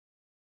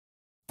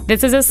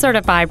This is a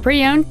certified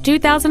pre-owned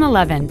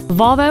 2011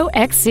 Volvo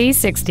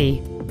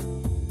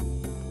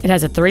XC60. It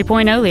has a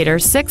 3.0-liter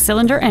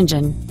six-cylinder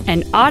engine,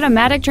 an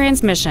automatic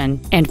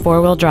transmission, and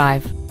four-wheel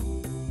drive.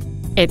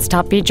 Its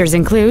top features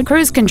include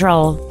cruise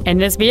control, and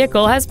this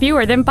vehicle has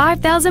fewer than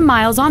 5,000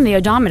 miles on the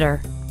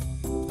odometer.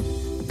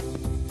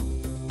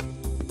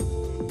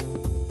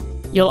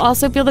 You'll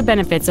also feel the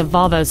benefits of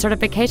Volvo's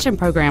certification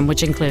program,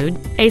 which include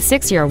a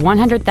 6-year,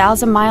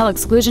 100,000-mile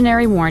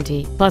exclusionary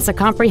warranty, plus a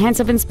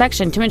comprehensive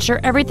inspection to ensure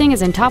everything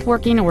is in top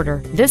working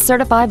order. This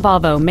certified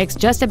Volvo makes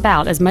just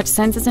about as much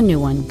sense as a new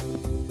one.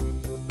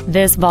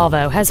 This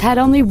Volvo has had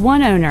only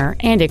one owner,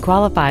 and it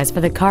qualifies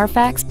for the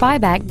Carfax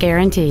buyback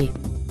guarantee.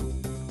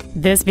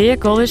 This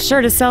vehicle is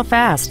sure to sell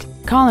fast.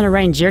 Call and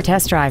arrange your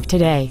test drive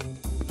today.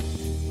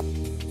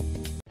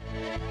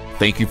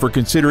 Thank you for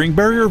considering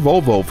Barrier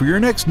Volvo for your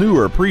next new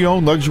or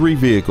pre-owned luxury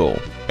vehicle.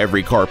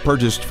 Every car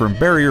purchased from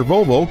Barrier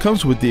Volvo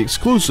comes with the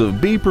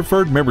exclusive Be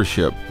Preferred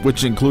membership,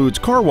 which includes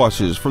car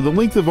washes for the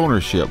length of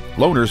ownership,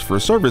 loaners for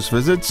service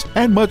visits,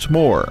 and much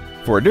more.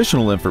 For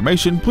additional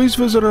information, please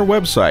visit our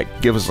website,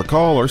 give us a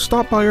call, or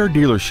stop by our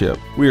dealership.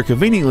 We are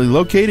conveniently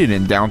located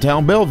in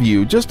downtown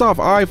Bellevue, just off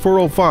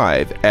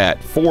I-405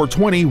 at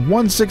 420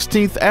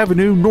 116th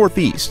Avenue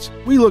Northeast.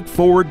 We look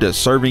forward to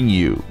serving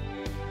you.